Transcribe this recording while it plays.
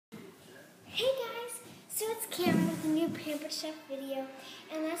Cameron with a new Pampered Chef video,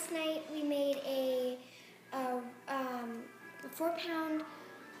 and last night we made a 4-pound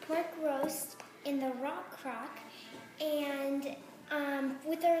pork roast in the rock crock, and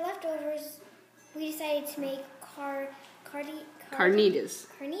with our leftovers we decided to make carnitas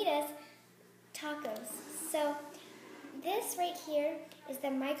tacos. So this right here is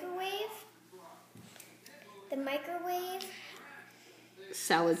the microwave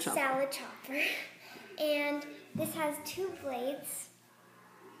salad chopper. And this has 2 blades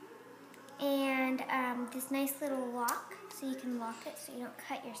and this nice little lock, so you can lock it so you don't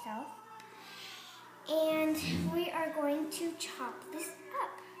cut yourself. And we are going to chop this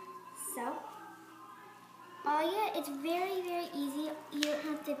up. So, it's very, very easy. You don't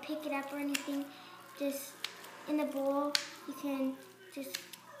have to pick it up or anything. Just in the bowl, you can just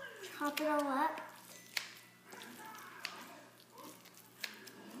chop it all up.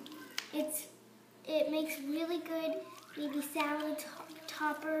 It makes really good maybe salad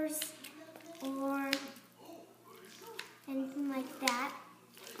toppers or anything like that.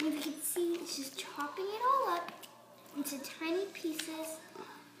 And you can see it's just chopping it all up into tiny pieces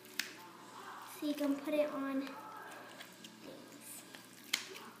so you can put it on things.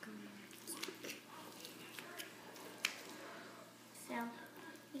 So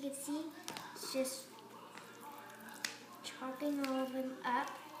you can see it's just chopping all of them up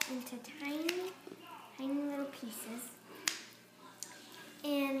into tiny little pieces.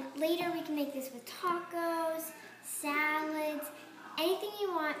 And later we can make this with tacos, salads, anything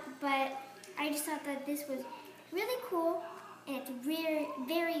you want, but I just thought that this was really cool and it's very,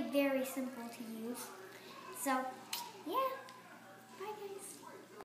 very, very simple to use. So, yeah.